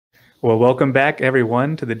Well, welcome back,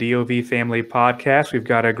 everyone, to the DOV Family Podcast. We've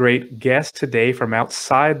got a great guest today from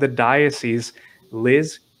outside the diocese,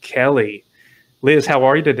 Liz Kelly. Liz, how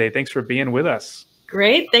are you today? Thanks for being with us.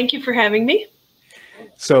 Great. Thank you for having me.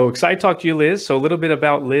 So excited to talk to you, Liz. So a little bit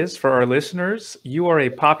about Liz for our listeners. You are a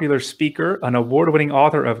popular speaker, an award-winning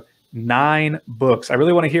author of 9 books. I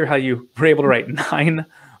really want to hear how you were able to write 9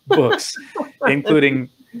 books, including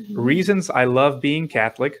Reasons I Love Being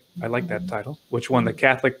Catholic. I like that title, which won the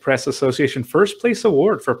Catholic Press Association First Place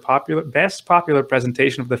Award for Best Popular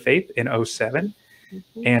Presentation of the Faith in 2007.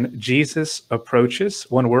 And Jesus Approaches,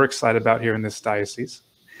 one we're excited about here in this diocese.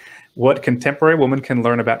 What Contemporary Woman Can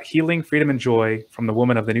Learn About Healing, Freedom, and Joy from the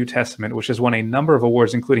Woman of the New Testament, which has won a number of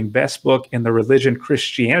awards, including Best Book in the Religion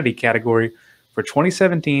Christianity category for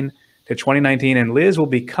 2017 to 2019. And Liz will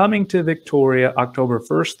be coming to Victoria October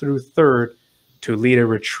 1st through 3rd to lead a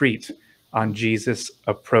retreat on Jesus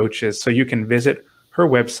Approaches. So you can visit her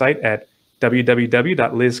website at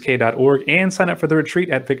www.lizk.org and sign up for the retreat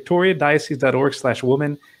at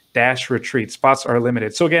victoriadiocese.org/woman-retreat. Spots are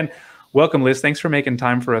limited. So again, welcome, Liz. Thanks for making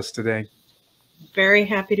time for us today. Very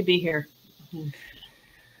happy to be here.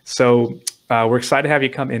 So we're excited to have you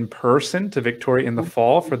come in person to Victoria in the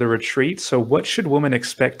fall for the retreat. So what should women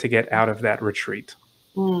expect to get out of that retreat?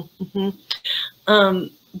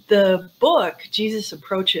 The book, Jesus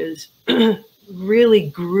Approaches, really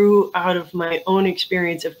grew out of my own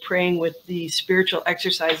experience of praying with the spiritual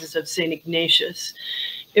exercises of St. Ignatius.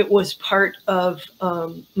 It was part of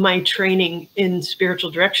my training in spiritual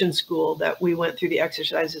direction school that we went through the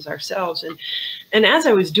exercises ourselves. And as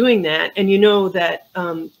I was doing that, and you know that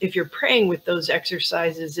if you're praying with those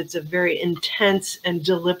exercises, it's a very intense and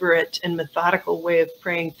deliberate and methodical way of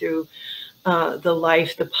praying through the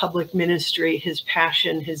life, the public ministry, his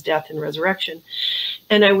passion, his death and resurrection.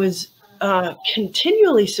 And I was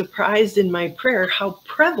continually surprised in my prayer how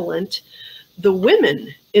prevalent the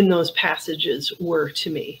women in those passages were to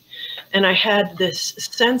me. And I had this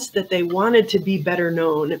sense that they wanted to be better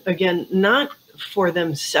known, again, not for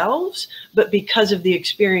themselves, but because of the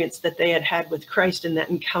experience that they had had with Christ in that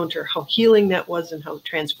encounter, how healing that was and how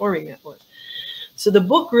transforming that was. So the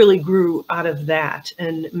book really grew out of that.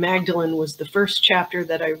 And Magdalene was the first chapter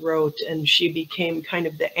that I wrote, and she became kind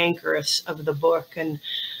of the anchoress of the book. And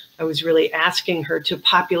I was really asking her to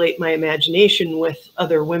populate my imagination with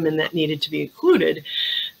other women that needed to be included.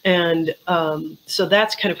 And so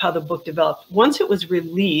that's kind of how the book developed. Once it was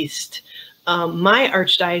released, my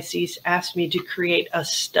archdiocese asked me to create a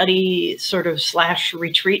study sort of /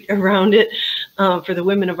 retreat around it for the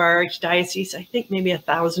women of our archdiocese. I think maybe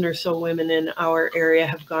 1,000 or so women in our area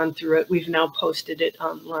have gone through it. We've now posted it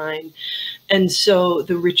online. And so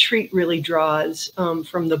the retreat really draws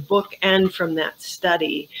from the book and from that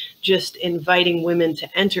study, just inviting women to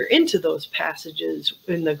enter into those passages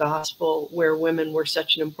in the gospel where women were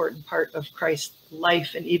such an important part of Christ's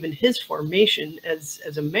life and even his formation as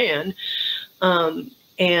a man, and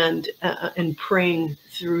praying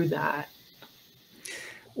through that.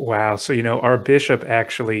 Wow. So, you know, our bishop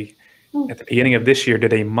actually at the beginning of this year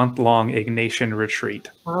did a month-long Ignatian retreat.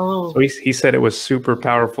 Oh. So he said it was super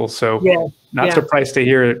powerful. So not surprised to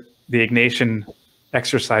hear the Ignatian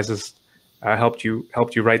exercises helped you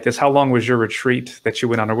write this. How long was your retreat that you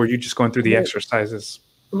went on, or were you just going through the exercises?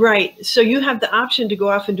 Right. So you have the option to go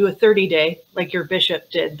off and do a 30-day like your bishop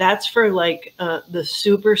did. That's for like the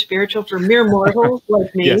super spiritual, for mere mortals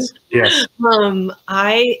like me. Yes.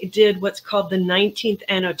 I did what's called the 19th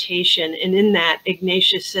annotation. And in that,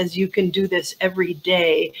 Ignatius says you can do this every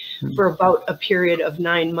day for about a period of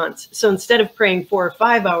 9 months. So instead of praying 4 or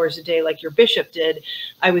 5 hours a day like your bishop did,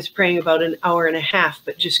 I was praying about an hour and a half,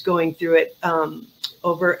 but just going through it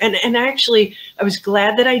over. And actually, I was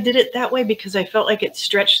glad that I did it that way because I felt like it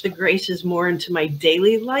stretched the graces more into my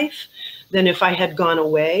daily life than if I had gone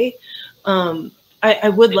away. I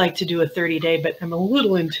would like to do a 30-day, but I'm a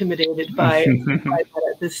little intimidated by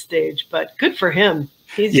that at this stage. But good for him.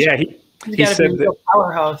 He's got to be a real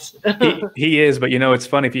powerhouse. he is, but you know, it's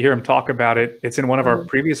funny if you hear him talk about it. It's in one of our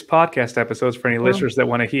previous podcast episodes for any listeners that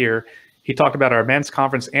want to hear. He talked about our men's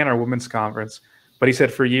conference and our women's conference. But he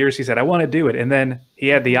said for years, he said, I want to do it. And then he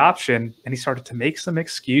had the option and he started to make some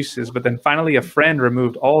excuses. But then finally a friend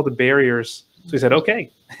removed all the barriers. So he said,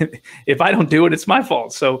 okay, if I don't do it, it's my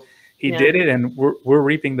fault. So he did it, and we're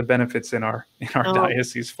reaping the benefits in our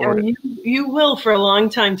diocese for it. You will for a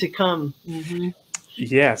long time to come.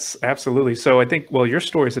 Yes, absolutely. So I think, well, your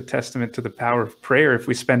story is a testament to the power of prayer. If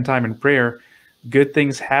we spend time in prayer, good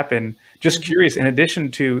things happen. Just curious, in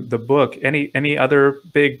addition to the book, any other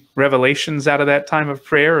big revelations out of that time of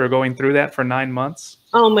prayer or going through that for 9 months?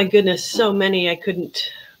 Oh my goodness, so many I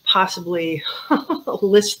couldn't possibly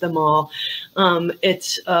list them all.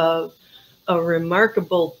 It's a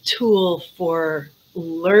remarkable tool for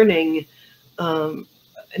learning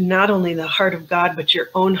not only the heart of God, but your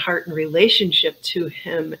own heart and relationship to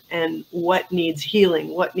him, and what needs healing,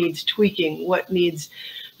 what needs tweaking, what needs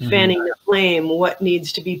fanning the flame, what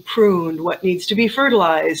needs to be pruned, what needs to be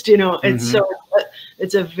fertilized, and so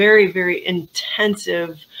it's a very, very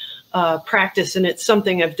intensive practice, and it's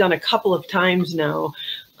something I've done a couple of times now,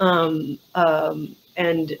 and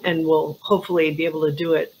will hopefully be able to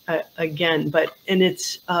do it again.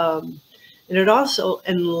 And it also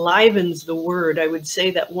enlivens the word. I would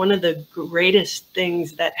say that one of the greatest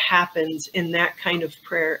things that happens in that kind of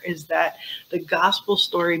prayer is that the gospel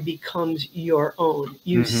story becomes your own.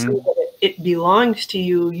 You see that it belongs to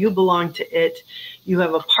you. You belong to it. You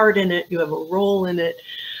have a part in it. You have a role in it.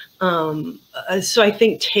 So I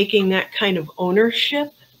think taking that kind of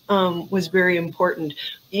ownership was very important,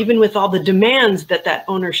 even with all the demands that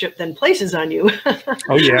ownership then places on you.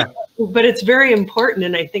 Oh, yeah. But it's very important.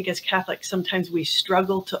 And I think as Catholics, sometimes we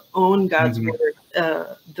struggle to own God's word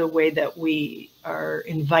the way that we are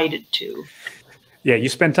invited to. Yeah, you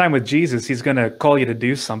spend time with Jesus, he's going to call you to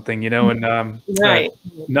do something, and Right.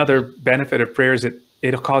 Another benefit of prayer is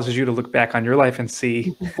it causes you to look back on your life and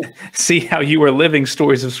see how you were living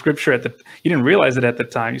stories of scripture you didn't realize it at the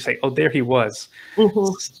time. You say, oh, there he was.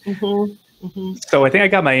 So I think I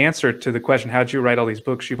got my answer to the question, how'd you write all these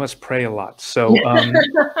books? You must pray a lot. So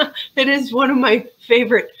it is one of my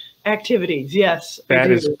favorite activities. Yes. That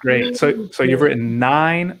is great. So you've written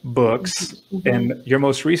 9 books, and your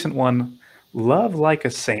most recent one, Love Like a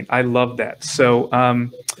Saint. I love that. So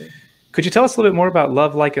could you tell us a little bit more about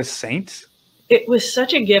Love Like a Saint? It was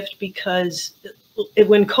such a gift because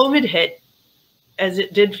when COVID hit, as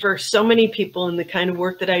it did for so many people in the kind of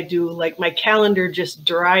work that I do, like my calendar just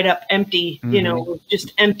dried up empty,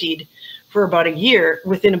 just emptied for about a year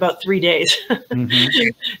within about 3 days.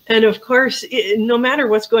 And of course, no matter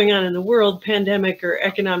what's going on in the world, pandemic or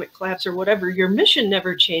economic collapse or whatever, your mission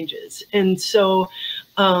never changes. And so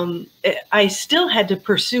I still had to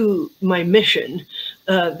pursue my mission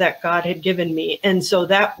that God had given me. And so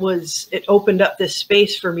it opened up this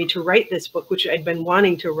space for me to write this book, which I'd been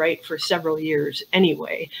wanting to write for several years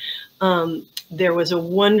anyway. There was a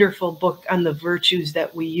wonderful book on the virtues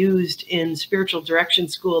that we used in spiritual direction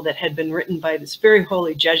school that had been written by this very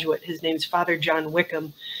holy Jesuit. His name's Father John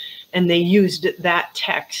Wickham. And they used that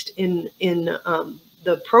text in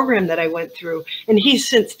the program that I went through. And he's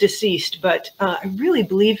since deceased, but I really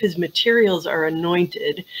believe his materials are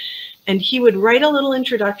anointed. And he would write a little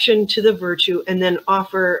introduction to the virtue and then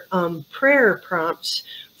offer prayer prompts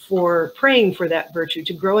for praying for that virtue,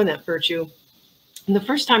 to grow in that virtue. And the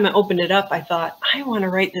first time I opened it up, I thought, I want to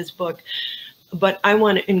write this book, but I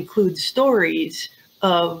want to include stories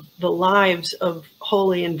of the lives of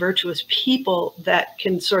holy and virtuous people that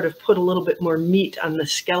can sort of put a little bit more meat on the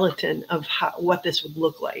skeleton of what this would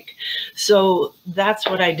look like. So that's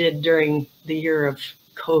what I did during the year of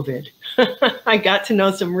COVID. I got to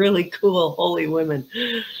know some really cool holy women.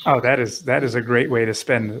 Oh, that is a great way to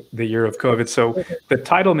spend the year of COVID. So the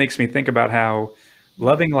title makes me think about how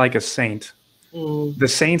loving like a saint, the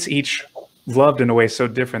saints each loved in a way so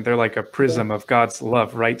different. They're like a prism of God's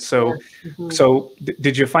love, right? So,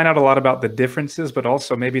 did you find out a lot about the differences, but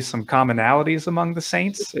also maybe some commonalities among the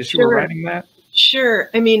saints as you were writing that? Sure.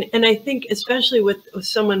 I mean, and I think especially with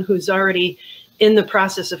someone who's already in the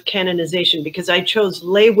process of canonization, because I chose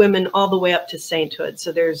lay women all the way up to sainthood.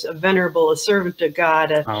 So there's a venerable, a servant to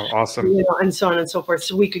God, awesome, and so on and so forth.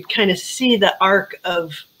 So we could kind of see the arc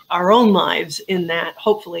of our own lives in that,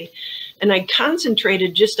 hopefully. And I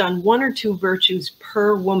concentrated just on 1 or 2 virtues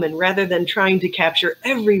per woman rather than trying to capture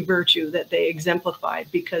every virtue that they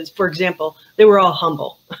exemplified. Because, for example, they were all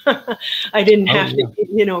humble. I didn't have to,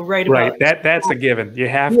 write about. Right, that's a given. You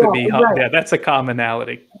have to be humble. Yeah, that's a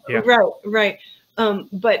commonality. Yeah. Right.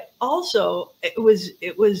 But also, it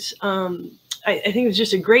was. I think it was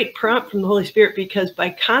just a great prompt from the Holy Spirit, because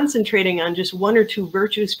by concentrating on just 1 or 2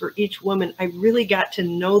 virtues for each woman, I really got to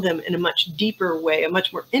know them in a much deeper way, a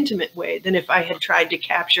much more intimate way than if I had tried to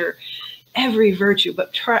capture every virtue.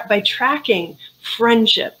 But by tracking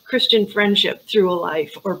friendship, Christian friendship through a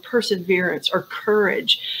life, or perseverance or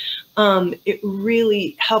courage, it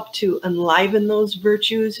really helped to enliven those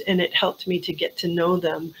virtues, and it helped me to get to know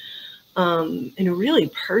them in a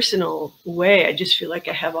really personal way. I just feel like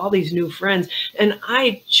I have all these new friends, and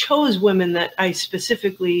I chose women that I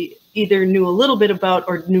specifically either knew a little bit about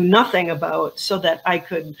or knew nothing about, so that I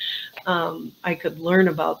could learn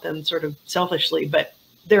about them sort of selfishly. But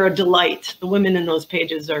they're a delight. The women in those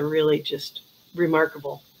pages are really just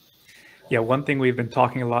remarkable. Yeah, one thing we've been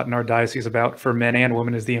talking a lot in our diocese about for men and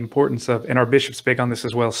women is the importance of, and our bishop's big on this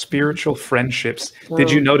as well, spiritual friendships. Did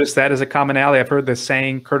you notice that as a commonality? I've heard the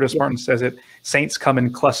saying, Curtis Martin says it, saints come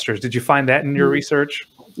in clusters. Did you find that in your research?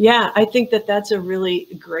 Yeah, I think that that's a really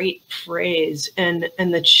great phrase, and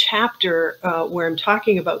the chapter where I'm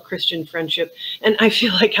talking about Christian friendship, and I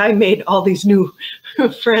feel like I made all these new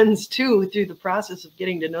friends too through the process of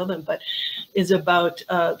getting to know them, but is about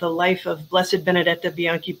the life of Blessed Benedetta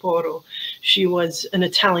Bianchi-Porro. She was an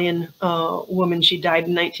Italian woman. She died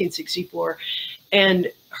in 1964, and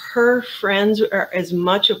her friends are as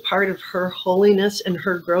much a part of her holiness and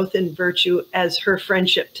her growth in virtue as her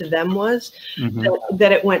friendship to them was,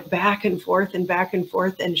 that it went back and forth and back and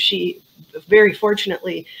forth. And she very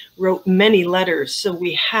fortunately wrote many letters. So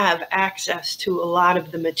we have access to a lot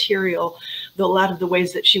of the material, a lot of the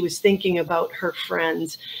ways that she was thinking about her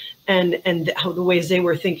friends and how the ways they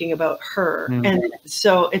were thinking about her. And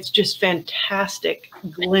so it's just fantastic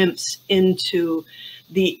glimpse into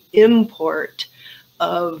the import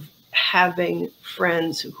of having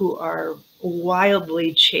friends who are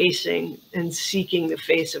wildly chasing and seeking the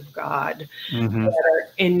face of God that are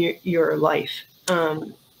in your life.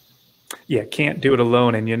 Yeah, can't do it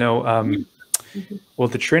alone. And, well,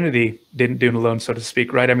 the Trinity didn't do it alone, so to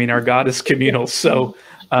speak, right? I mean, our God is communal. So,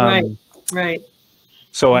 right.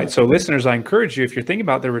 So listeners, I encourage you, if you're thinking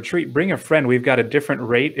about the retreat, bring a friend. We've got a different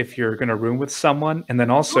rate if you're going to room with someone. And then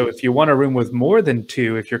also, if you want to room with more than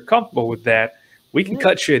two, if you're comfortable with that, we can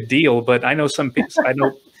cut you a deal. But I know some people, I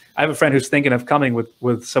have a friend who's thinking of coming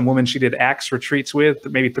with some women she did Acts retreats with,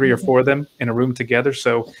 maybe 3 or 4 of them in a room together.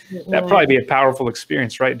 So that'd probably be a powerful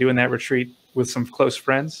experience, right? Doing that retreat with some close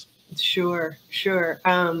friends. Sure.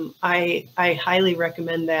 I highly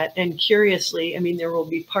recommend that. And curiously, I mean, there will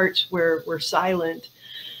be parts where we're silent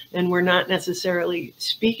and we're not necessarily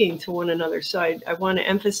speaking to one another. So I want to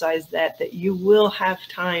emphasize that you will have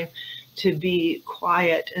time to be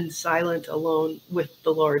quiet and silent alone with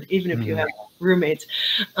the Lord, even if you have roommates.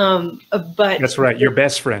 But that's right. Your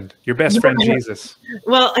best friend, Jesus.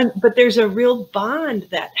 Well, but there's a real bond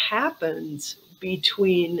that happens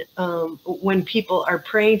between when people are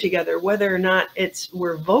praying together, whether or not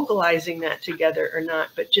we're vocalizing that together or not,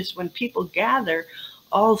 but just when people gather,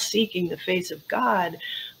 all seeking the face of God,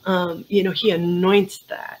 he anoints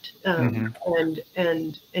that, and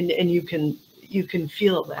you can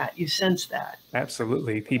feel that, you sense that.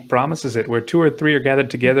 Absolutely. He promises it. Where 2 or 3 are gathered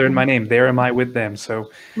together in my name, there am I with them. So,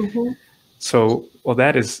 well,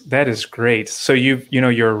 that is great. So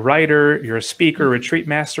you're a writer, you're a speaker, retreat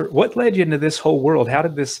master. What led you into this whole world? How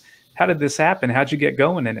did this happen? How'd you get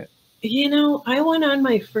going in it? I went on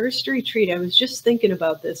my first retreat. I was just thinking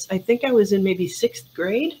about this. I think I was in maybe 6th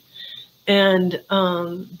grade. And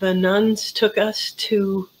the nuns took us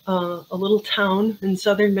to a little town in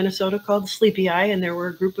southern Minnesota called Sleepy Eye, and there were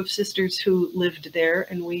a group of sisters who lived there,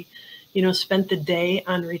 and we, spent the day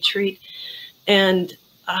on retreat. And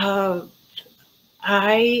I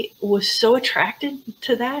was so attracted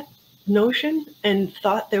to that notion and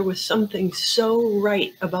thought there was something so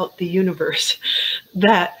right about the universe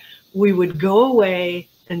that we would go away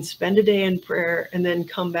and spend a day in prayer and then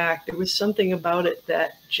come back. There was something about it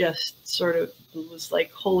that just sort of was like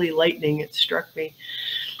holy lightning. It struck me.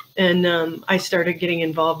 And I started getting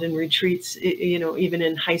involved in retreats, even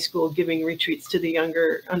in high school, giving retreats to the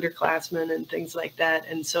younger underclassmen and things like that.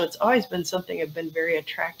 And so it's always been something I've been very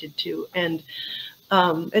attracted to. And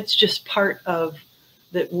it's just part of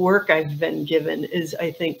the work I've been given is,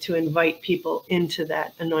 I think, to invite people into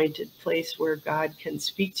that anointed place where God can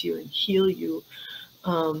speak to you and heal you.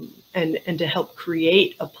 And to help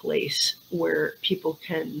create a place where people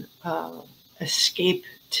can escape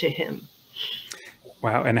to him.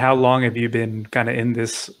 Wow. And how long have you been kind of in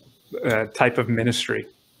this type of ministry?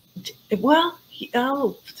 Well,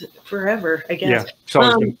 forever, I guess.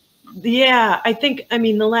 Yeah, I think,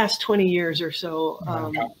 the last 20 years or so,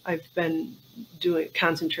 I've been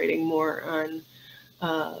concentrating more on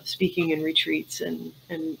speaking in retreats and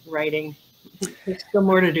writing. There's still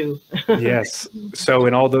more to do. Yes. So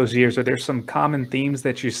in all those years, are there some common themes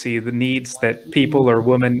that you see, the needs that people or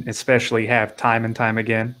women especially have time and time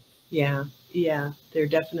again? Yeah, there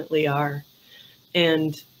definitely are.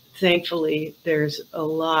 And thankfully, there's a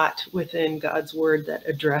lot within God's word that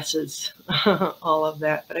addresses all of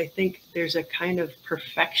that. But I think there's a kind of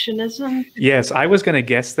perfectionism. Yes, I was going to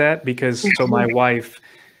guess that because my wife,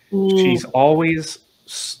 she's always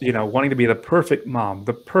wanting to be the perfect mom,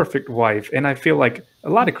 the perfect wife. And I feel like a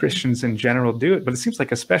lot of Christians in general do it, but it seems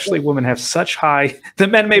like especially women have such high, the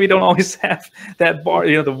men maybe don't always have that bar.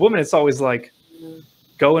 The woman, it's always like,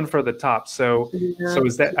 going for the top. So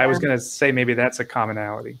is that, I was Yeah. going to say maybe that's a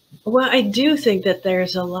commonality. Well, I do think that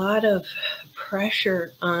there's a lot of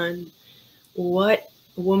pressure on what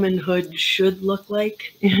womanhood should look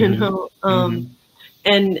like, you Mhm. know.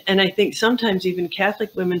 And I think sometimes even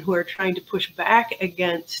Catholic women who are trying to push back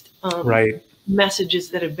against Right.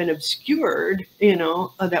 messages that have been obscured, you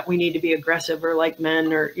know, that we need to be aggressive or like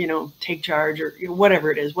men or, you know, take charge or, you know,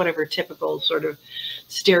 whatever it is, whatever typical sort of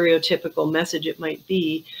stereotypical message it might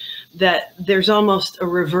be, that there's almost a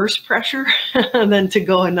reverse pressure than to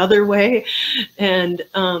go another way. And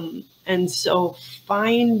so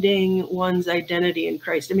finding one's identity in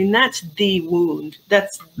Christ, I mean, that's the wound.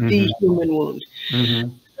 That's the human wound.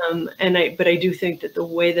 Mhm. But I do think that the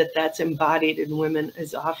way that that's embodied in women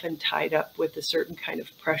is often tied up with a certain kind of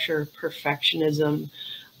pressure, perfectionism,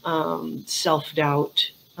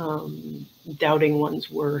 self-doubt, doubting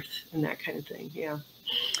one's worth, and that kind of thing. Yeah.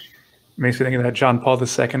 Makes me think of that John Paul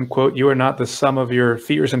II quote, "You are not the sum of your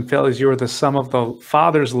fears and failures. You are the sum of the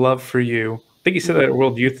Father's love for you." I think he said that at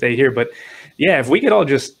World Youth Day here. But yeah, if we could all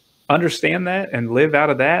just understand that and live out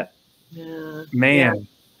of that, Yeah. man. Yeah.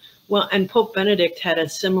 Well, and Pope Benedict had a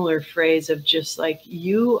similar phrase of just like,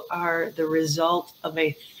 you are the result of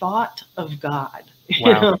a thought of God. You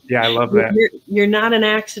Wow. know? Yeah, I love that. You're not an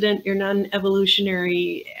accident. You're not an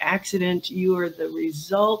evolutionary accident. You are the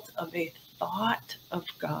result of a thought of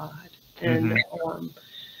God. And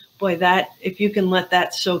boy, that if you can let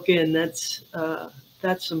that soak in, that's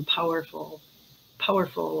some powerful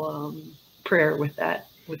prayer with that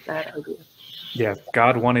idea. Yeah,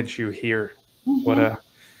 God wanted you here.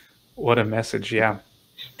 What a message. Yeah.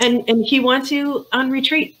 And he wants you on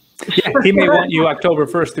retreat. Yeah, he may want you October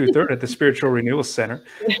 1st through 3rd at the Spiritual Renewal Center.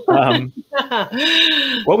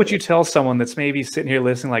 What would you tell someone that's maybe sitting here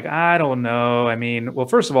listening like, I don't know? I mean, well,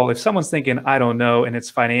 first of all, if someone's thinking, I don't know, and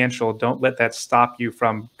it's financial, don't let that stop you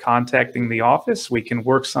from contacting the office. We can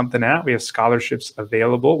work something out. We have scholarships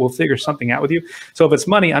available. We'll figure something out with you. So if it's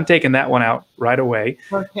money, I'm taking that one out right away.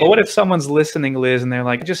 Okay. But what if someone's listening, Liz, and they're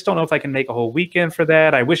like, I just don't know if I can make a whole weekend for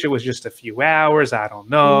that. I wish it was just a few hours. I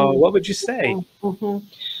don't know. What would you say?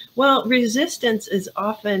 Well, resistance is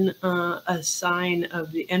often a sign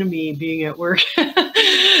of the enemy being at work.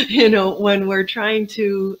 You know, when we're trying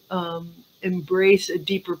to embrace a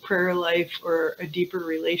deeper prayer life or a deeper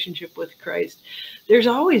relationship with Christ, there's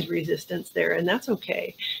always resistance there, and that's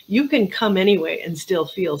okay. You can come anyway and still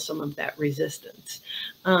feel some of that resistance.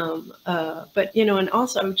 But, you know, and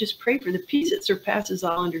also I would just pray for the peace that surpasses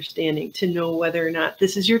all understanding, to know whether or not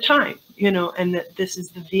this is your time, you know, and that this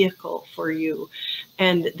is the vehicle for you.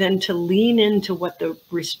 And then to lean into what the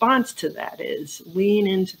response to that is. Lean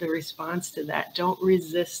into the response to that. Don't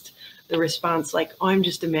resist the response like, oh, I'm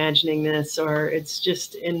just imagining this, or it's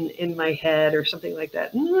just in my head or something like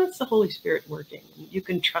that. No, that's the Holy Spirit working. You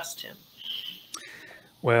can trust him.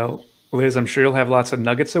 Well, Liz, I'm sure you'll have lots of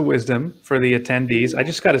nuggets of wisdom for the attendees. I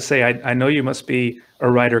just got to say, I know you must be a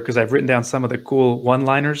writer, because I've written down some of the cool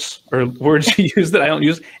one-liners or words you use that I don't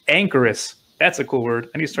use. Anchorous. That's a cool word.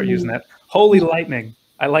 I need to start using that. Holy lightning.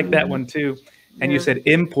 I like that one too. And you said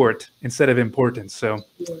import instead of importance. So,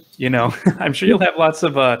 you know, I'm sure you'll have lots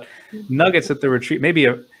of nuggets at the retreat. Maybe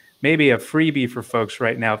a freebie for folks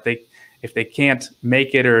right now if they can't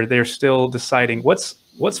make it, or they're still deciding. What's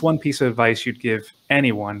one piece of advice you'd give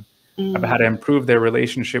anyone about how to improve their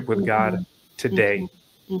relationship with God today?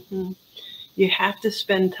 You have to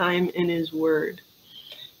spend time in his word.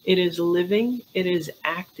 It is living. It is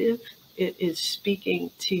active. It is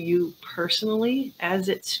speaking to you personally as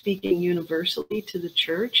it's speaking universally to the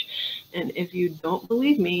church. And if you don't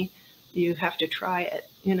believe me, you have to try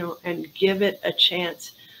it, you know, and give it a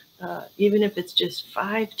chance. Even if it's just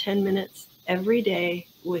 5-10 minutes every day,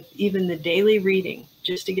 with even the daily reading,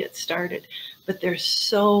 just to get started. But there's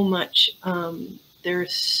so much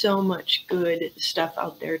good stuff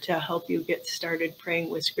out there to help you get started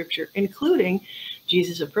praying with Scripture, including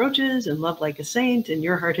Jesus Approaches and Love Like a Saint and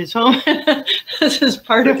Your Heart Is Home. This is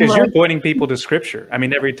part of because you're pointing people to Scripture. I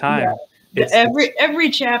mean, every time. Yeah. Every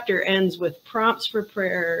chapter ends with prompts for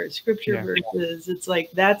prayer, Scripture verses. It's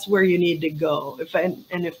like, that's where you need to go.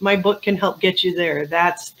 If my book can help get you there,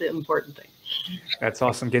 that's the important thing. That's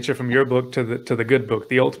awesome. Get you from your book to the good book,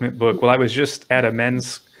 the ultimate book. Well, I was just at a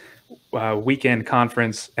men's weekend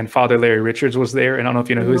conference, and Father Larry Richards was there. And I don't know if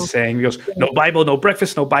you know who he's saying. He goes, no Bible, no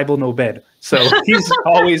breakfast, no Bible, no bed. So he's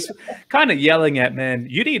always kind of yelling at men,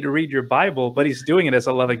 you need to read your Bible, but he's doing it as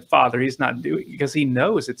a loving father. He's not doing it because he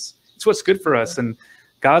knows it's what's good for us. And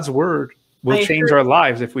God's word will change our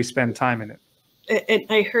lives if we spend time in it. And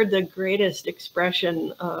I heard the greatest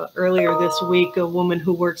expression earlier this week. A woman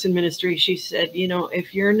who works in ministry, she said, you know,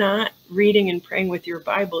 if you're not reading and praying with your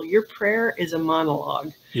Bible, your prayer is a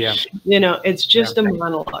monologue. Yeah. You know, it's just a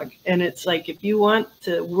monologue. And it's like, if you want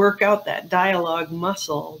to work out that dialogue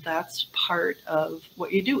muscle, that's part of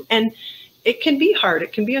what you do. And it can be hard.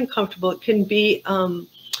 It can be uncomfortable. It can be,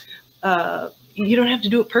 you don't have to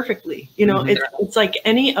do it perfectly. You know, it's like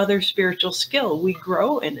any other spiritual skill. We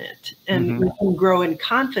grow in it, and we can grow in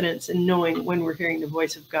confidence in knowing when we're hearing the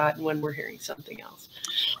voice of God and when we're hearing something else.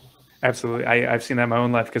 Absolutely. I've seen that in my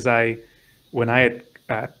own life, because when I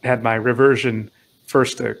had my reversion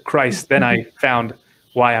first to Christ, then I found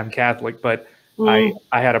why I'm Catholic. But I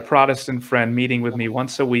had a Protestant friend meeting with me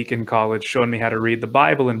once a week in college, showing me how to read the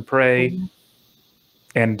Bible and pray.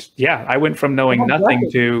 And yeah, I went from knowing nothing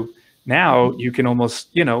to now you can almost,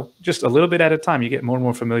 you know, just a little bit at a time, you get more and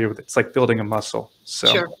more familiar with it. It's like building a muscle. So,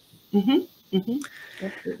 sure.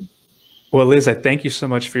 Well, Liz, I thank you so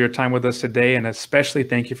much for your time with us today. And especially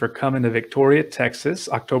thank you for coming to Victoria, Texas,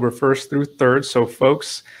 October 1st through 3rd. So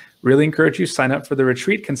folks, really encourage you to sign up for the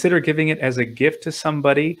retreat. Consider giving it as a gift to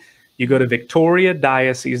somebody. You go to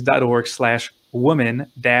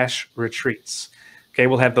victoriadiocese.org/woman-retreats. Okay,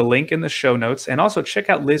 we'll have the link in the show notes. And also check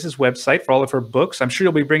out Liz's website for all of her books. I'm sure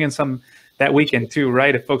you'll be bringing some that weekend too,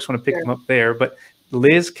 right? If folks want to pick them up there. But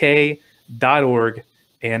lizk.org.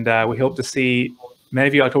 And we hope to see many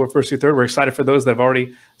of you October 1st through 3rd. We're excited for those that have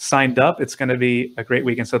already signed up. It's going to be a great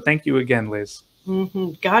weekend. So thank you again, Liz.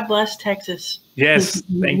 God bless Texas. Yes,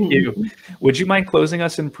 thank you. Would you mind closing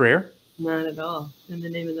us in prayer? Not at all. In the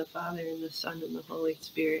name of the Father, and the Son, and the Holy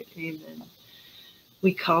Spirit. Amen.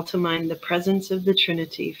 We call to mind the presence of the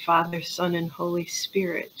Trinity, Father, Son, and Holy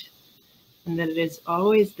Spirit, and that it is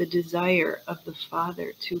always the desire of the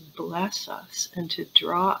Father to bless us and to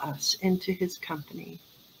draw us into his company.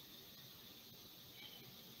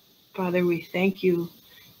 Father, we thank you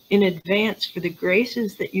in advance for the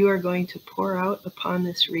graces that you are going to pour out upon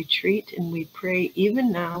this retreat, and we pray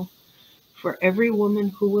even now for every woman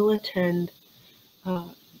who will attend,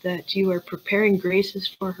 that you are preparing graces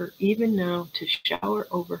for her even now to shower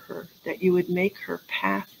over her, that you would make her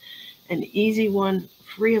path an easy one,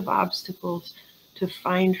 free of obstacles, to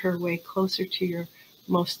find her way closer to your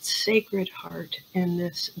most sacred heart in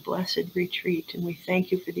this blessed retreat. And we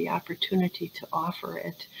thank you for the opportunity to offer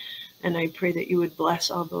it. And I pray that you would bless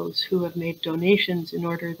all those who have made donations in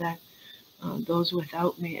order that those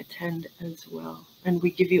without may attend as well. And we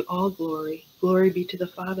give you all glory. Glory be to the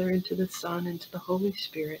Father, and to the Son, and to the Holy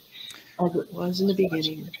Spirit, as it was in the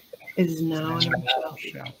beginning, is now, and ever shall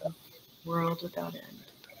be, world without end.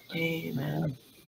 Amen.